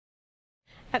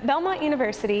At Belmont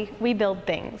University, we build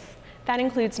things. That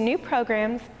includes new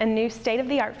programs and new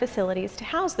state-of-the-art facilities to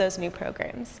house those new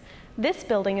programs. This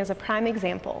building is a prime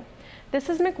example. This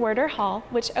is McWhorter Hall,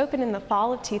 which opened in the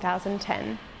fall of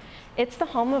 2010. It's the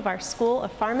home of our School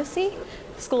of Pharmacy,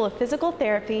 School of Physical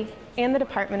Therapy, and the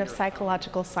Department of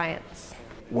Psychological Science.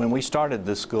 When we started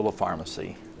the School of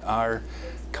Pharmacy, our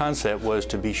concept was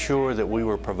to be sure that we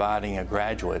were providing a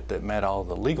graduate that met all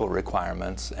the legal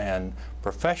requirements and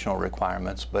professional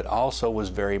requirements, but also was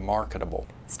very marketable.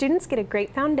 Students get a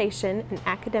great foundation in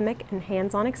academic and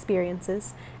hands-on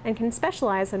experiences and can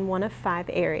specialize in one of 5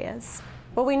 areas.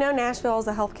 Well, we know Nashville is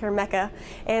a healthcare mecca,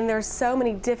 and there's so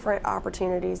many different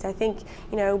opportunities. I think,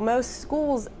 most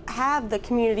schools have the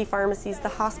community pharmacies, the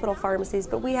hospital pharmacies,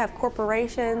 but we have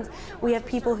corporations, we have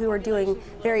people who are doing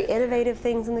very innovative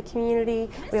things in the community,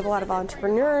 we have a lot of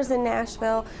entrepreneurs in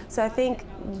Nashville, so I think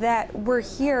that we're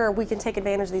here, we can take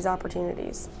advantage of these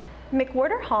opportunities.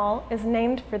 McWhorter Hall is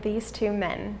named for these 2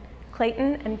 men,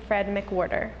 Clayton and Fred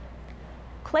McWhorter.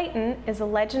 Clayton is a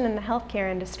legend in the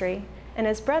healthcare industry, and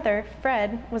his brother,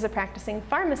 Fred, was a practicing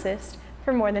pharmacist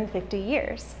for more than 50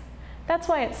 years. That's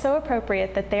why it's so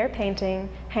appropriate that their painting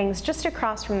hangs just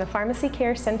across from the Pharmacy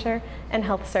Care Center and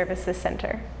Health Services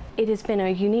Center. It has been a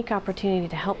unique opportunity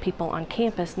to help people on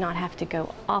campus not have to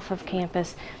go off of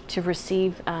campus to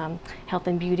receive health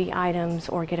and beauty items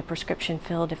or get a prescription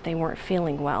filled if they weren't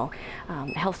feeling well.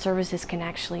 Health services can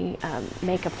actually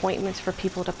make appointments for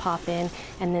people to pop in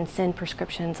and then send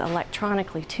prescriptions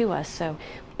electronically to us. So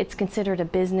it's considered a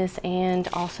business and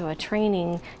also a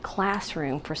training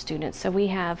classroom for students. So we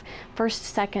have first,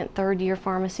 second, third year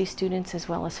pharmacy students as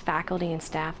well as faculty and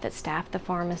staff that staff the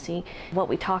pharmacy. What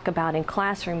we talk about in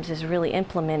classrooms is really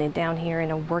implemented down here in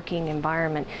a working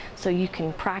environment so you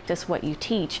can practice what you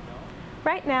teach.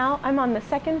 Right now, I'm on the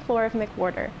 2nd floor of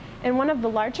McWhorter in one of the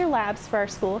larger labs for our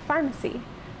School of Pharmacy.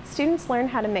 Students learn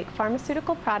how to make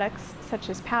pharmaceutical products such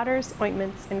as powders,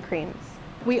 ointments, and creams.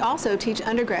 We also teach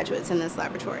undergraduates in this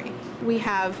laboratory. We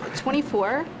have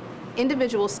 24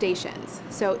 individual stations,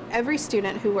 so every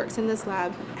student who works in this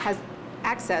lab has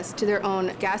access to their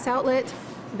own gas outlet,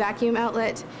 vacuum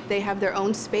outlet. They have their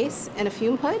own space and a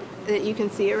fume hood that you can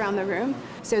see around the room.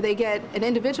 So they get an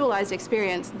individualized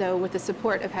experience, though, with the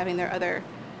support of having their other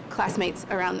classmates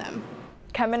around them.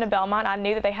 Coming to Belmont, I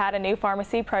knew that they had a new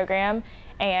pharmacy program,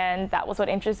 and that was what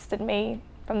interested me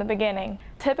from the beginning.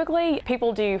 Typically,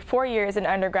 people do 4 years in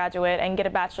undergraduate and get a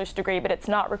bachelor's degree, but it's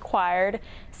not required.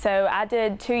 So I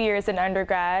did 2 years in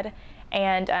undergrad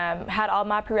and had all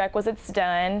my prerequisites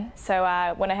done. So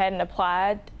I went ahead and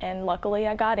applied, and luckily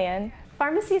I got in.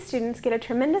 Pharmacy students get a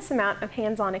tremendous amount of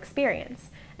hands-on experience,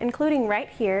 including right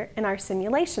here in our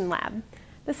simulation lab.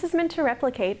 This is meant to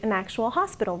replicate an actual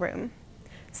hospital room.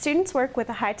 Students work with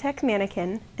a high-tech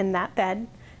mannequin in that bed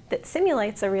that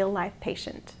simulates a real-life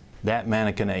patient. That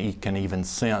mannequin can even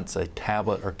sense a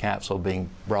tablet or capsule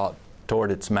being brought toward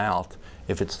its mouth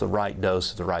if it's the right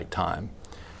dose at the right time.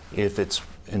 If it's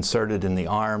inserted in the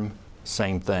arm,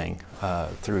 same thing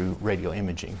through radio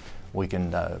imaging. We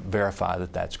can verify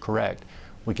that that's correct.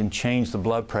 We can change the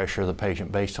blood pressure of the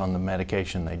patient based on the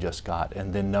medication they just got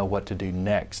and then know what to do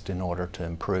next in order to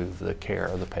improve the care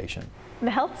of the patient.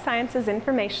 The Health Sciences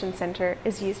Information Center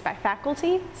is used by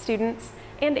faculty, students,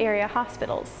 and area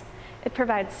hospitals. It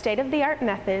provides state-of-the-art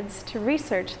methods to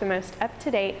research the most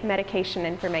up-to-date medication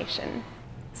information.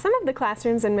 Some of the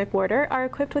classrooms in McWhorter are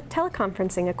equipped with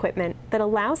teleconferencing equipment that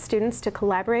allows students to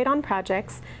collaborate on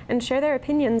projects and share their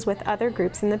opinions with other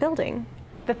groups in the building.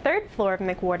 The 3rd floor of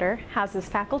McWhorter houses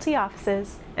faculty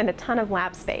offices and a ton of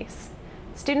lab space.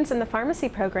 Students in the pharmacy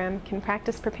program can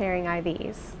practice preparing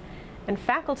IVs, and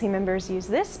faculty members use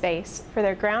this space for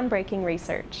their groundbreaking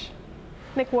research.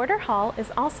 McWhorter Hall is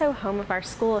also home of our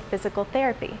School of Physical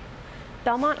Therapy.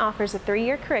 Belmont offers a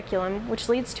 3-year curriculum which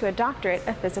leads to a doctorate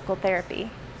of physical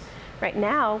therapy. Right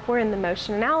now, we're in the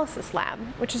Motion Analysis Lab,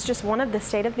 which is just one of the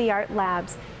state-of-the-art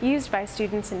labs used by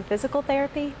students in physical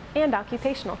therapy and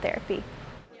occupational therapy.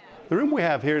 The room we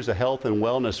have here is a health and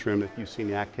wellness room that you've seen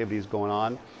the activities going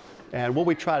on. And what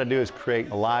we try to do is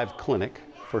create a live clinic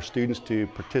for students to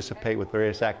participate with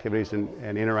various activities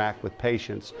and interact with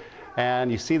patients.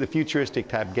 And you see the futuristic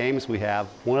type games we have.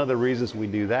 One of the reasons we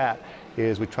do that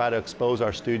is we try to expose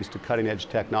our students to cutting edge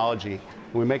technology.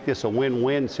 We make this a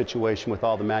win-win situation with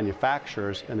all the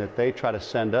manufacturers, and that they try to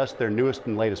send us their newest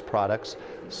and latest products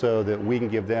so that we can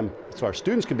give them, so our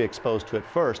students can be exposed to it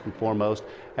first and foremost,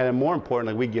 and then more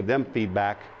importantly, we give them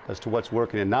feedback as to what's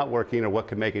working and not working or what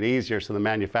could make it easier so the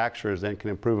manufacturers then can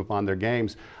improve upon their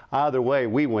games. Either way,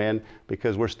 we win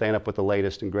because we're staying up with the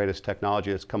latest and greatest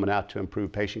technology that's coming out to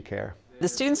improve patient care. The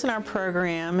students in our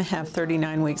program have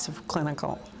 39 weeks of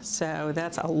clinical, so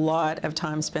that's a lot of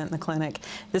time spent in the clinic.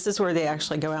 This is where they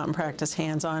actually go out and practice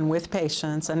hands-on with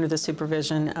patients under the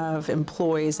supervision of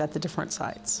employees at the different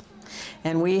sites.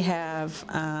 And we have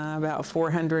about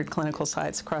 400 clinical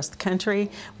sites across the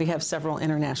country. We have several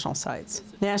international sites.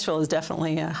 Nashville is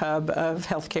definitely a hub of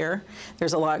healthcare.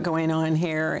 There's a lot going on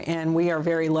here, and we are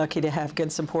very lucky to have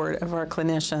good support of our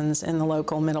clinicians in the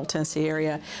local Middle Tennessee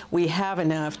area. We have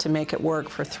enough to make it work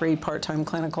for 3 part-time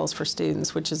clinicals for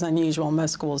students, which is unusual.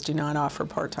 Most schools do not offer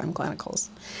part-time clinicals.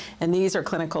 And these are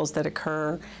clinicals that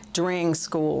occur during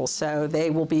school, so they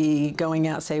will be going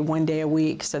out, say, 1 day a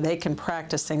week, so they can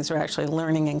practice things they're actually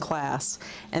learning in class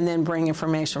and then bring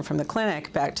information from the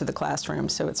clinic back to the classroom,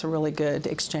 so it's a really good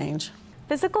exchange.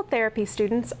 Physical therapy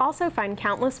students also find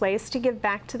countless ways to give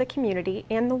back to the community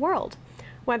and the world,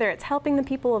 whether it's helping the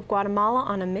people of Guatemala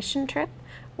on a mission trip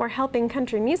or helping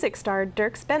country music star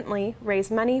Dierks Bentley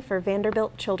raise money for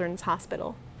Vanderbilt Children's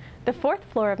Hospital. The 4th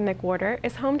floor of McWhorter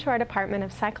is home to our Department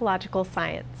of Psychological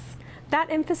Science. That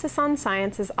emphasis on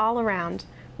science is all around,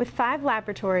 with 5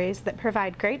 laboratories that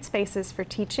provide great spaces for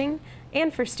teaching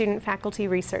and for student-faculty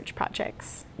research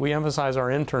projects. We emphasize our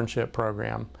internship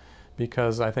program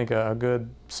because I think a good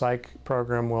psych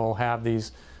program will have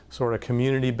these sort of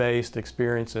community-based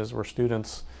experiences where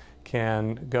students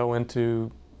can go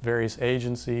into various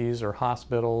agencies or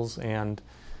hospitals and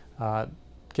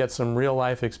get some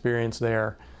real-life experience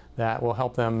there that will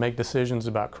help them make decisions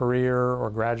about career or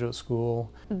graduate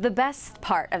school. The best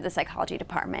part of the psychology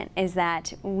department is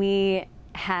that we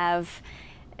have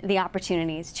the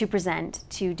opportunities to present,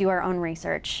 to do our own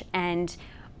research, and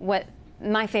what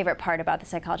my favorite part about the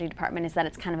psychology department is that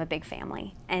it's kind of a big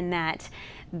family, and that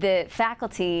the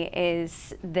faculty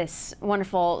is this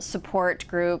wonderful support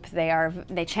group.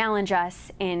 They challenge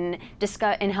us in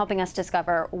helping us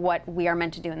discover what we are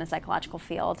meant to do in the psychological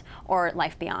field or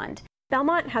life beyond.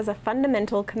 Belmont has a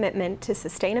fundamental commitment to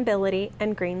sustainability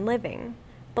and green living.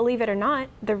 Believe it or not,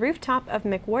 the rooftop of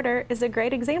McWhorter is a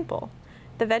great example.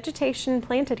 The vegetation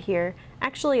planted here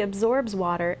actually absorbs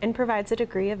water and provides a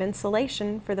degree of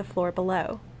insulation for the floor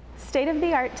below.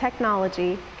 State-of-the-art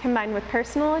technology combined with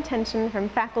personal attention from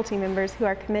faculty members who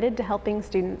are committed to helping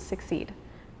students succeed.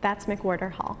 That's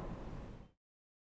McWhorter Hall.